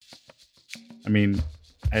I mean,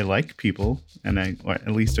 I like people, and or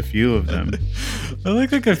at least a few of them. I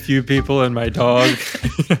like a few people and my dog.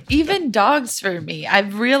 Even dogs for me.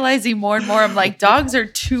 I'm realizing more and more, I'm like, dogs are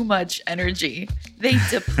too much energy. They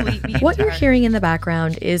deplete me. What you're hearing in the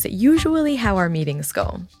background is usually how our meetings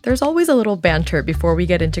go. There's always a little banter before we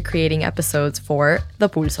get into creating episodes for the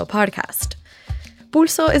Pulso podcast.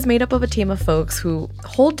 Pulso is made up of a team of folks who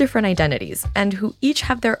hold different identities and who each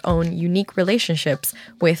have their own unique relationships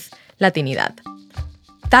with Latinidad.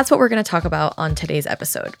 That's what we're going to talk about on today's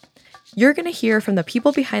episode. You're going to hear from the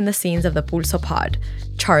people behind the scenes of the Pulso pod,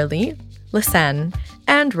 Charlie, Lisanne,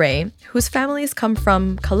 and Ray, whose families come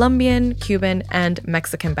from Colombian, Cuban, and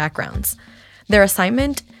Mexican backgrounds. Their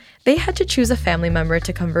assignment? They had to choose a family member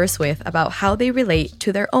to converse with about how they relate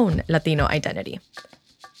to their own Latino identity.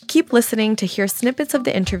 Keep listening to hear snippets of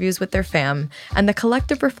the interviews with their fam and the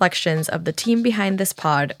collective reflections of the team behind this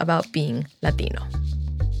pod about being Latino.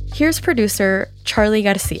 Here's producer Charlie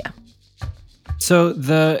Garcia. So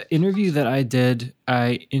the interview that I did,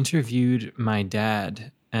 I interviewed my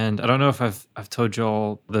dad. And I don't know if I've told you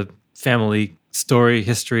all the family story,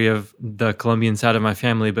 history of the Colombian side of my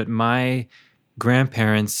family, but my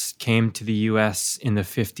grandparents came to the U.S. in the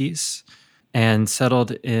 50s and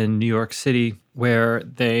settled in New York City, where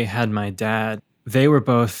they had my dad. They were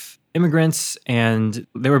both immigrants and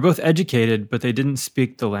they were both educated, but they didn't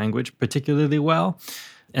speak the language particularly well.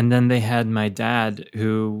 And then they had my dad,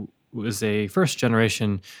 who was a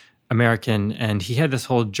first-generation American, and he had this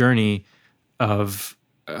whole journey of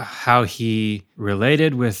how he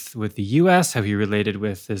related with the U.S., how he related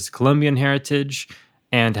with his Colombian heritage,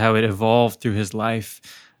 and how it evolved through his life.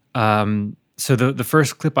 So the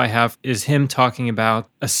first clip I have is him talking about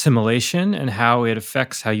assimilation and how it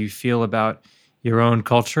affects how you feel about your own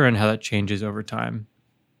culture and how that changes over time.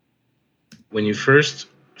 When you first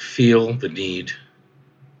feel the need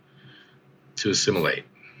to assimilate,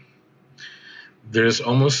 there's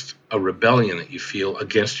almost a rebellion that you feel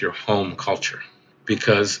against your home culture,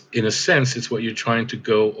 because in a sense, it's what you're trying to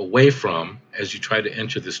go away from as you try to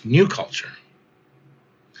enter this new culture.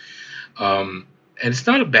 And it's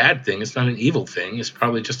not a bad thing. It's not an evil thing. It's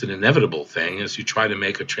probably just an inevitable thing as you try to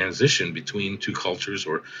make a transition between two cultures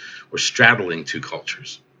or straddling two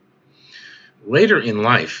cultures. Later in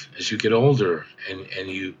life, as you get older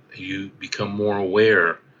and you become more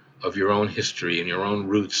aware of your own history and your own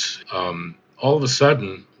roots, all of a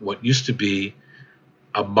sudden, what used to be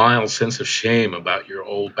a mild sense of shame about your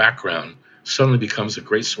old background suddenly becomes a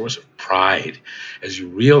great source of pride as you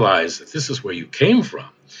realize that this is where you came from,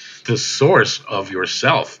 the source of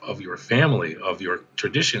yourself, of your family, of your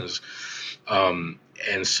traditions. And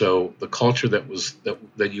so the culture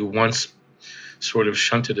that you once sort of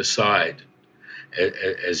shunted aside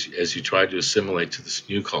as you tried to assimilate to this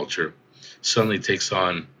new culture suddenly takes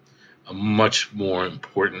on a much more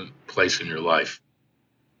important place in your life.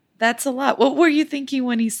 That's a lot. What were you thinking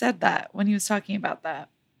when he said that, when he was talking about that?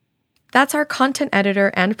 That's our content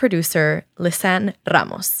editor and producer, Lisanne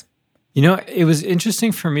Ramos. You know, it was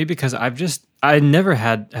interesting for me because I never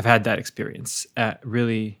have had that experience.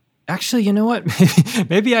 Really, actually, you know what?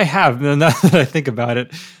 Maybe I have, now that I think about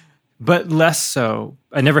it, but less so.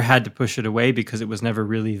 I never had to push it away because it was never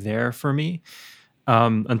really there for me.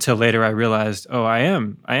 Until later I realized, I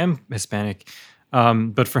am Hispanic.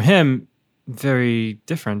 But for him, very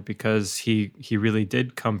different because he really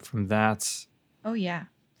did come from that. Oh, yeah.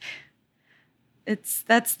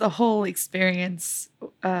 That's the whole experience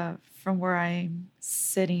from where I'm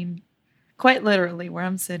sitting, quite literally where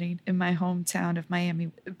I'm sitting in my hometown of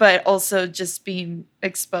Miami, but also just being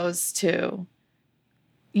exposed to,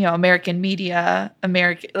 American media,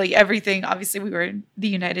 like everything. Obviously, we were in the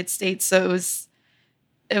United States, so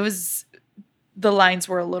it was the lines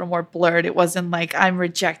were a little more blurred. It wasn't like I'm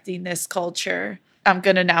rejecting this culture. I'm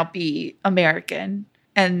going to now be American.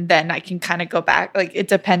 And then I can kind of go back. Like it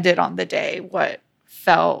depended on the day, what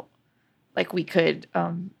felt like we could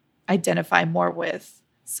identify more with.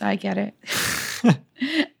 So I get it.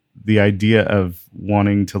 The idea of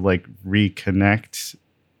wanting to reconnect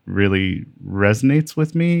really resonates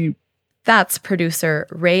with me. That's producer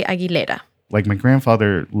Ray Aguilera. My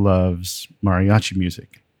grandfather loves mariachi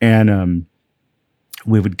music. And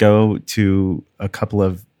we would go to a couple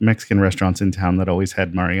of Mexican restaurants in town that always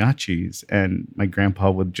had mariachis. And my grandpa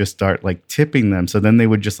would just start tipping them. So then they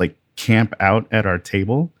would just camp out at our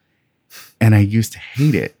table. And I used to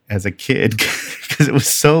hate it as a kid because it was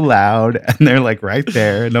so loud. And they're right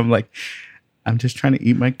there. And I'm just trying to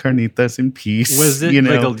eat my carnitas in peace. Was it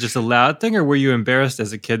just a loud thing, or were you embarrassed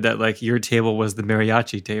as a kid that your table was the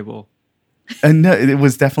mariachi table? And no, it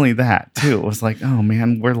was definitely that too. It was oh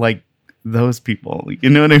man, we're those people, you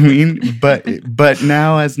know what I mean? But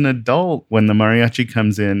now as an adult, when the mariachi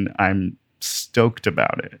comes in, I'm stoked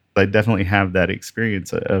about it. I definitely have that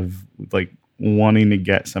experience of like wanting to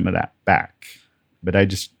get some of that back. But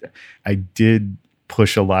I did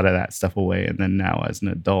push a lot of that stuff away. And then now as an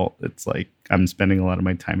adult, it's like I'm spending a lot of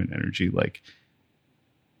my time and energy like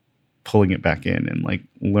pulling it back in and like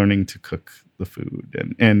learning to cook the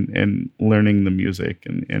food and learning the music.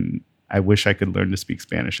 And I wish I could learn to speak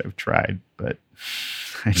Spanish. I've tried, but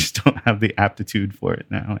I just don't have the aptitude for it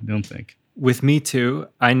now, I don't think. With me too,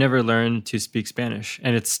 I never learned to speak Spanish,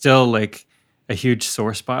 and it's still like a huge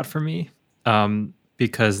sore spot for me,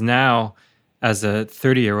 because now, as a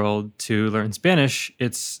 30-year-old, to learn Spanish,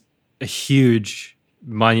 it's a huge,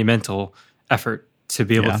 monumental effort to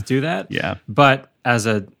be able to do that. Yeah. But as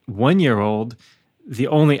a 1-year-old, the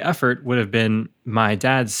only effort would have been my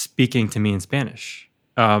dad speaking to me in Spanish,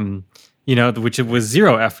 which was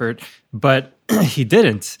zero effort, but he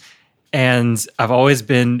didn't. And I've always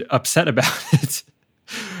been upset about it,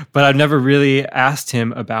 but I've never really asked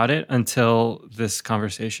him about it until this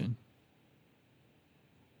conversation.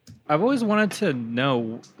 I've always wanted to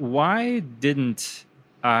know, why didn't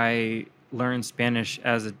I learn Spanish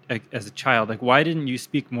as a child? Like, why didn't you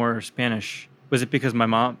speak more Spanish? Was it because my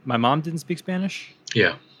mom didn't speak Spanish?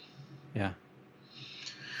 Yeah. Yeah.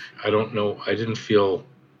 I don't know. I didn't feel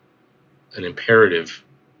an imperative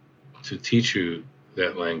to teach you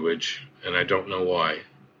that language, and I don't know why.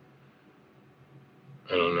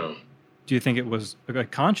 I don't know. Do you think it was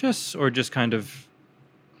like conscious or just kind of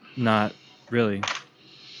not really?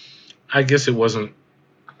 I guess it wasn't.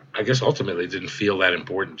 I guess ultimately it didn't feel that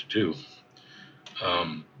important to do.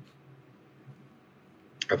 I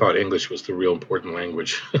thought English was the real important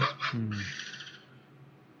language.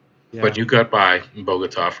 Yeah. But you got by in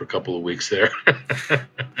Bogota for a couple of weeks there.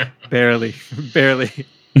 barely,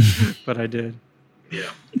 but I did. Yeah.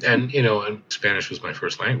 And Spanish was my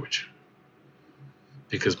first language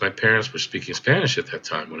because my parents were speaking Spanish at that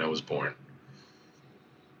time when I was born.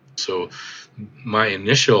 So my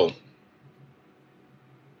initial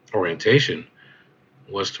orientation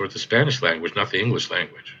was toward the Spanish language, not the English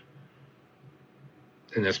language.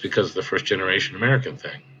 And that's because of the first generation American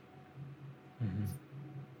thing. Mm-hmm.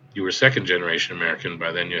 You were second generation American.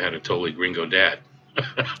 By then you had a totally gringo dad.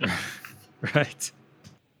 Right.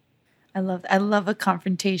 I love a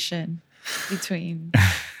confrontation between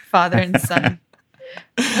father and son.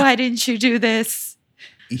 Why didn't you do this?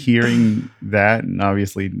 Hearing that and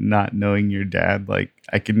obviously not knowing your dad, like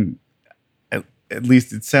I can, at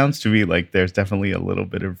least it sounds to me like there's definitely a little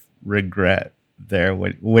bit of regret there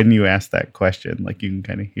when you ask that question. Like you can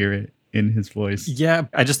kind of hear it in his voice. Yeah,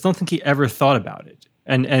 I just don't think he ever thought about it.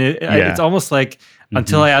 And it's almost like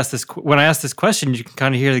until I asked when I asked this question, you can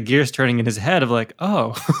kind of hear the gears turning in his head of like,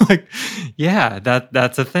 oh, like, yeah,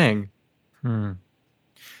 that's a thing. I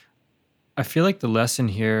feel like the lesson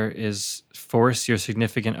here is force your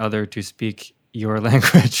significant other to speak your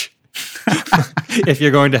language if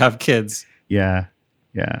you're going to have kids. Yeah.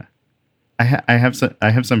 I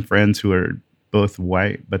have some friends who are both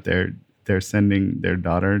white, but they're sending their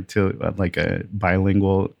daughter to like a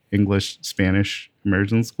bilingual English-Spanish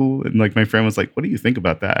immersion school. And like my friend was like, what do you think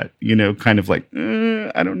about that? Kind of like,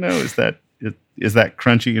 I don't know. Is that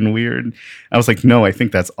crunchy and weird? I was like, no, I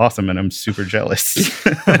think that's awesome. And I'm super jealous.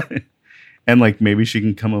 And like, maybe she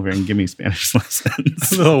can come over and give me Spanish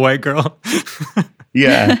lessons. Little white girl.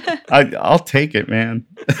 Yeah, I'll take it, man.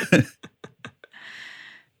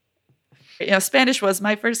 Spanish was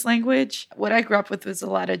my first language. What I grew up with was a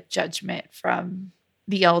lot of judgment from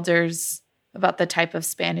the elders about the type of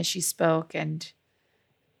Spanish you spoke and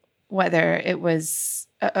whether it was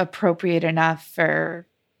appropriate enough for,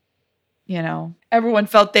 everyone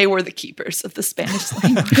felt they were the keepers of the Spanish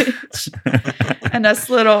language. And us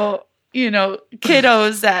little,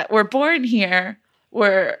 kiddos that were born here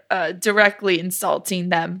were directly insulting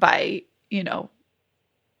them by,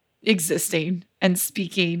 existing and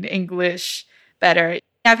speaking English better.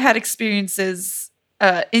 I've had experiences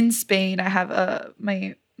in Spain. I have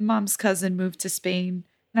my mom's cousin moved to Spain,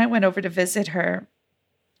 and I went over to visit her.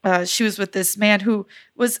 She was with this man who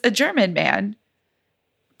was a German man,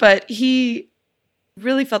 but he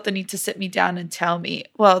really felt the need to sit me down and tell me,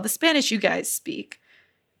 well, the Spanish you guys speak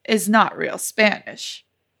is not real Spanish.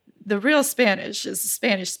 The real Spanish is the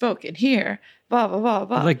Spanish spoken here, blah, blah, blah,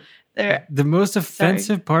 blah. Like, the most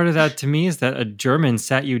offensive part of that to me is that a German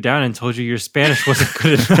sat you down and told you your Spanish wasn't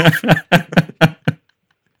good enough.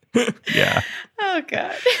 Yeah. Oh,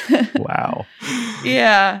 God. Wow.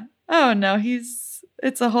 Yeah. Oh, no,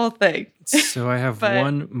 it's a whole thing. So I have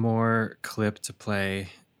one more clip to play,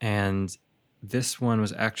 and this one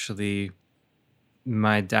was actually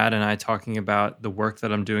my dad and I talking about the work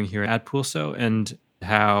that I'm doing here at Pulso and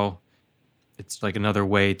how it's like another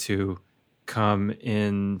way to come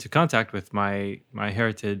into contact with my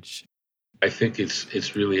heritage. I think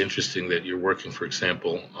it's really interesting that you're working, for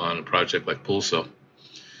example, on a project like Pulso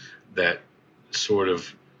that sort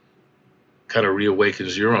of kind of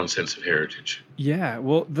reawakens your own sense of heritage. Yeah,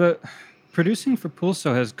 well, the producing for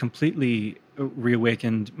Pulso has completely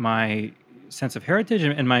reawakened my sense of heritage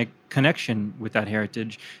and my connection with that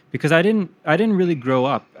heritage, because I didn't really grow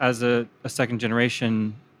up as a second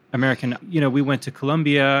generation American. You know, we went to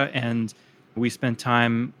Colombia and we spent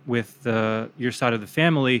time with your side of the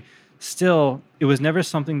family. Still, it was never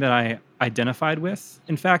something that I identified with.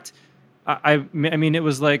 In fact, I mean, it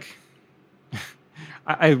was like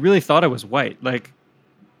I really thought I was white. Like,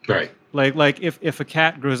 Right. like if a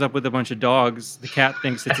cat grows up with a bunch of dogs, the cat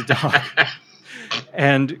thinks it's a dog.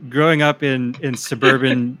 And growing up in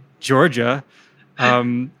suburban Georgia,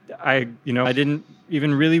 I didn't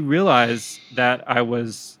even really realize that I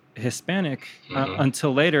was Hispanic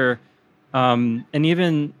until later, and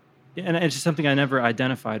it's just something I never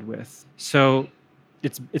identified with. So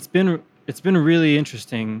it's been really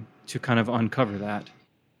interesting to kind of uncover that.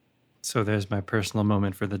 So there's my personal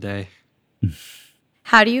moment for the day.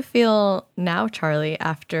 How do you feel now, Charlie,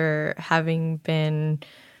 after having been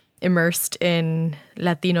immersed in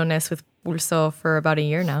Latino-ness with Pulso for about a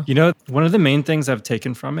year now? You know, one of the main things I've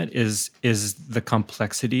taken from it is the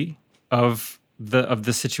complexity of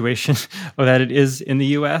the situation that it is in the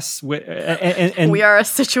U.S. And we are a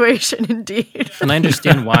situation indeed. And I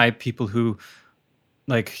understand why people who,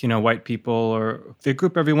 like, you know, white people, or they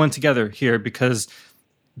group everyone together here because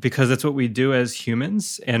that's what we do as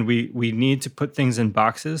humans, and we need to put things in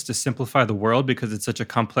boxes to simplify the world because it's such a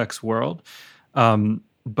complex world.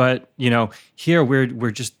 But you know, here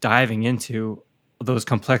we're just diving into those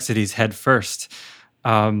complexities head first,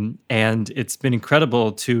 and it's been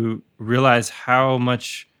incredible to realize how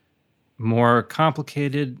much more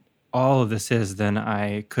complicated all of this is than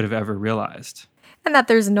I could have ever realized. And that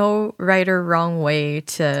there's no right or wrong way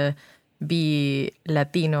to be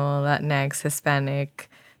Latino, Latinx, Hispanic.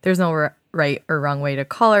 There's no right or wrong way to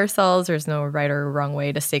call ourselves. There's no right or wrong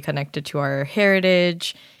way to stay connected to our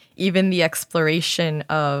heritage. Even the exploration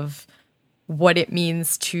of what it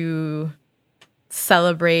means to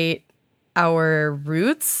celebrate our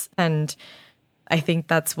roots. And I think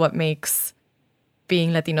that's what makes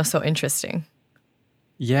being Latino so interesting.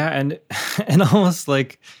 Yeah, and almost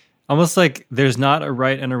like there's not a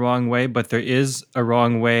right and a wrong way, but there is a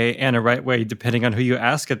wrong way and a right way depending on who you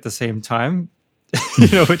ask at the same time. You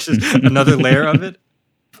know, which is another layer of it.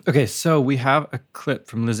 Okay, so we have a clip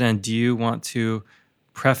from Lizanne. Do you want to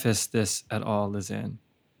preface this at all, Lizanne?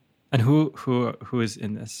 And who is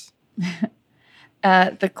in this?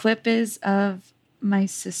 The clip is of my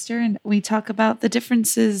sister, and we talk about the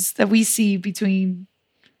differences that we see between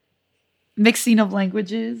mixing of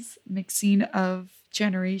languages, mixing of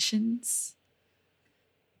generations.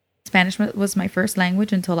 Spanish was my first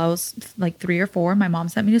language until I was like 3 or 4. My mom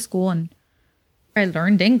sent me to school, and I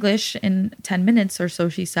learned English in 10 minutes or so,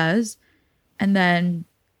 she says. And then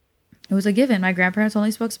it was a given. My grandparents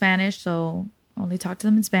only spoke Spanish, so I only talked to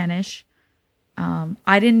them in Spanish.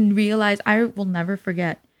 I didn't realize, I will never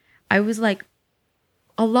forget. I was like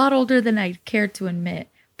a lot older than I cared to admit,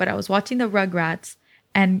 but I was watching the Rugrats,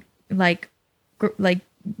 and like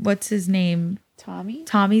what's his name?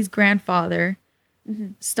 Tommy's grandfather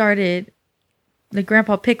started, like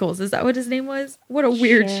Grandpa Pickles. Is that what his name was? What a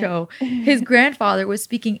weird show. His grandfather was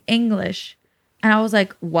speaking English. And I was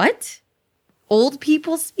like, what? Old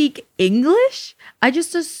people speak English? I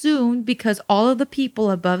just assumed because all of the people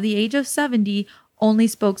above the age of 70 only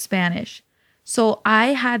spoke Spanish. So I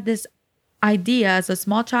had this idea as a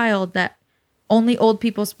small child that only old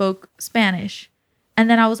people spoke Spanish. And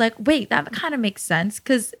then I was like, wait, that kind of makes sense,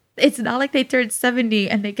 because it's not like they turned 70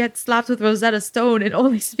 and they get slapped with Rosetta Stone and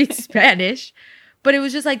only speak Spanish. But it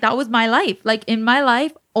was just like, that was my life. Like in my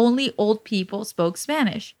life, only old people spoke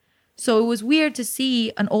Spanish. So it was weird to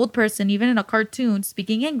see an old person, even in a cartoon,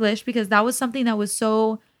 speaking English, because that was something that was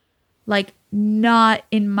so like not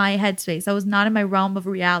in my headspace. I was not in my realm of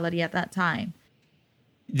reality at that time.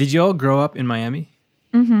 Did you all grow up in Miami?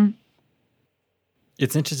 Mm-hmm.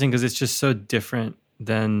 It's interesting because it's just so different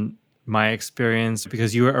than my experience,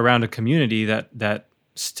 because you were around a community that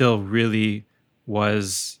still really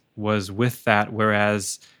was with that,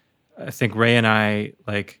 whereas I think Ray and I,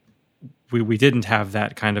 like, we didn't have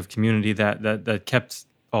that kind of community that kept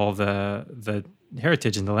all the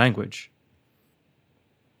heritage and the language.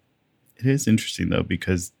 It is interesting though,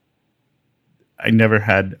 because I never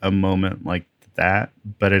had a moment like that,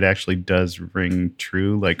 but it actually does ring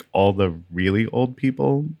true. Like all the really old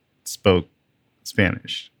people spoke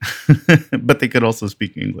Spanish, but they could also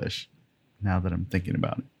speak English now that I'm thinking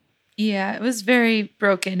about it. Yeah, it was very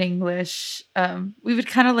broken English. We would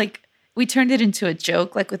kind of like, we turned it into a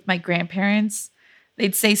joke, like with my grandparents.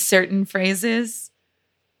 They'd say certain phrases.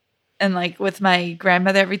 And like with my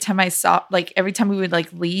grandmother, every time we would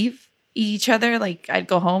like leave each other, like I'd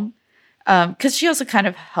go home. Because she also kind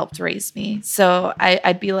of helped raise me. So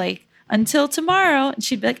I'd be like, until tomorrow. And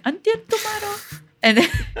she'd be like, until tomorrow. And then,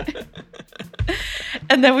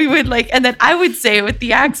 and then we would like, and then I would say it with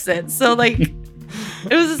the accent. So like,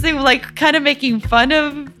 it was the same, like kind of making fun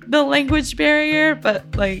of the language barrier,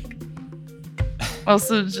 but like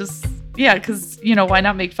also just, yeah, because, you know, why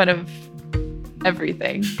not make fun of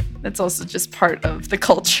everything? That's also just part of the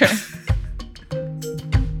culture.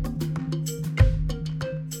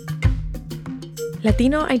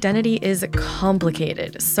 Latino identity is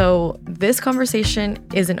complicated, so this conversation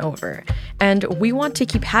isn't over, and we want to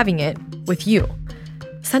keep having it with you.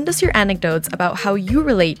 Send us your anecdotes about how you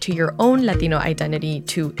relate to your own Latino identity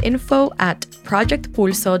to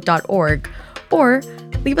info@projectpulso.org or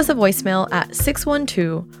leave us a voicemail at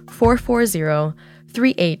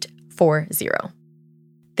 612-440-3840.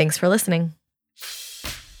 Thanks for listening.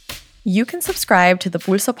 You can subscribe to the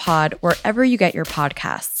Pulso Pod wherever you get your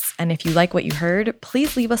podcasts. And if you like what you heard,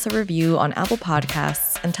 please leave us a review on Apple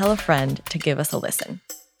Podcasts and tell a friend to give us a listen.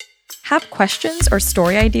 Have questions or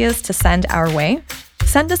story ideas to send our way?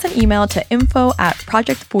 Send us an email to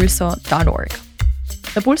info@projectpulso.org.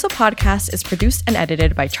 The Pulso Podcast is produced and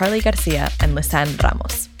edited by Charlie Garcia and Lisanne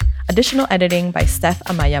Ramos. Additional editing by Steph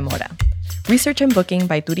Amaya Mora. Research and booking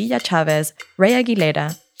by Turilla Chavez, Ray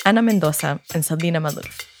Aguilera, Ana Mendoza, and Saldina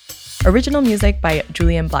Maluf. Original music by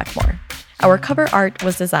Julian Blackmore. Our cover art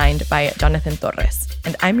was designed by Jonathan Torres,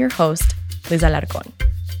 and I'm your host, Liz Alarcón.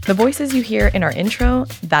 The voices you hear in our intro,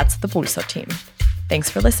 that's the Pulso team. Thanks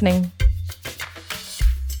for listening.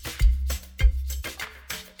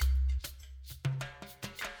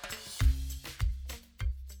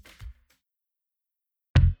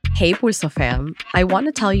 Hey Pulso fam, I want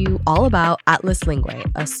to tell you all about Atlas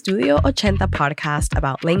Lingüe, a Studio 80 podcast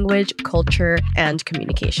about language, culture, and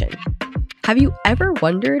communication. Have you ever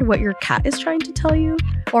wondered what your cat is trying to tell you?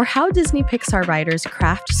 Or how Disney Pixar writers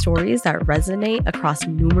craft stories that resonate across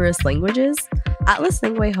numerous languages? Atlas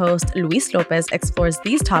Lingüe host Luis Lopez explores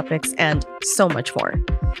these topics and so much more.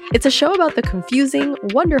 It's a show about the confusing,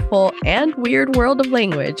 wonderful, and weird world of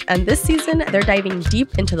language, and this season, they're diving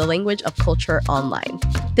deep into the language of culture online.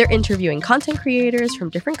 They're interviewing content creators from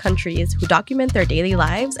different countries who document their daily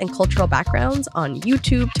lives and cultural backgrounds on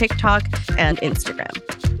YouTube, TikTok, and Instagram.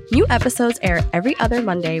 New episodes air every other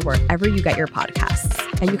Monday wherever you get your podcasts.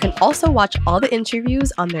 And you can also watch all the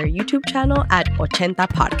interviews on their YouTube channel at 80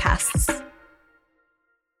 Podcasts.